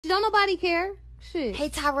Don't nobody care. Shit. Hey,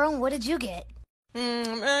 Tyrone, what did you get?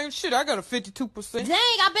 Man, shit, I got a 52%. Dang,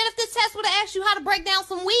 I bet if this test would have asked you how to break down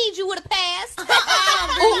some weed, you would have passed.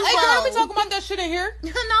 Oh, hey, girl, we talking about that shit in here. No,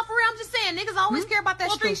 for real, I'm just saying, niggas always care about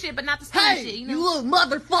that street shit, but not the street shit, you know? You little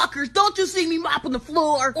motherfuckers, don't you see me mopping the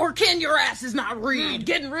floor? Or can your asses not read?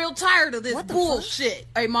 Getting real tired of this bullshit.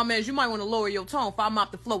 Hey, my man, you might want to lower your tone if I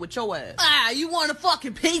mop the floor with your ass. You want a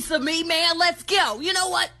fucking piece of me, man? Let's go. You know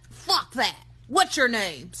what? Fuck that. What's your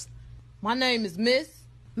names? My name is Miss.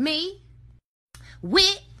 Me?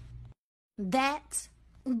 Wit? That?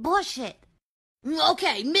 Bullshit.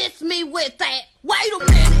 Okay, miss me with that. Wait a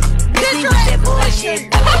minute. Get your ass bullshit.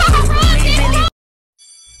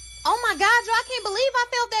 Oh my God, Joe, I can't believe I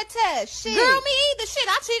failed that test. Shit. Girl, me either. Shit,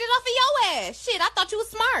 I cheated off of your ass. Shit, I thought you was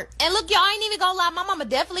smart. And look, y'all, I ain't even gonna lie. My mama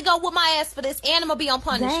definitely go with my ass for this, and I'ma be on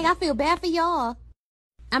punishment. Dang, I feel bad for y'all.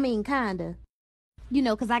 I mean, kinda. You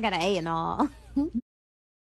know, 'cause I got an A and all.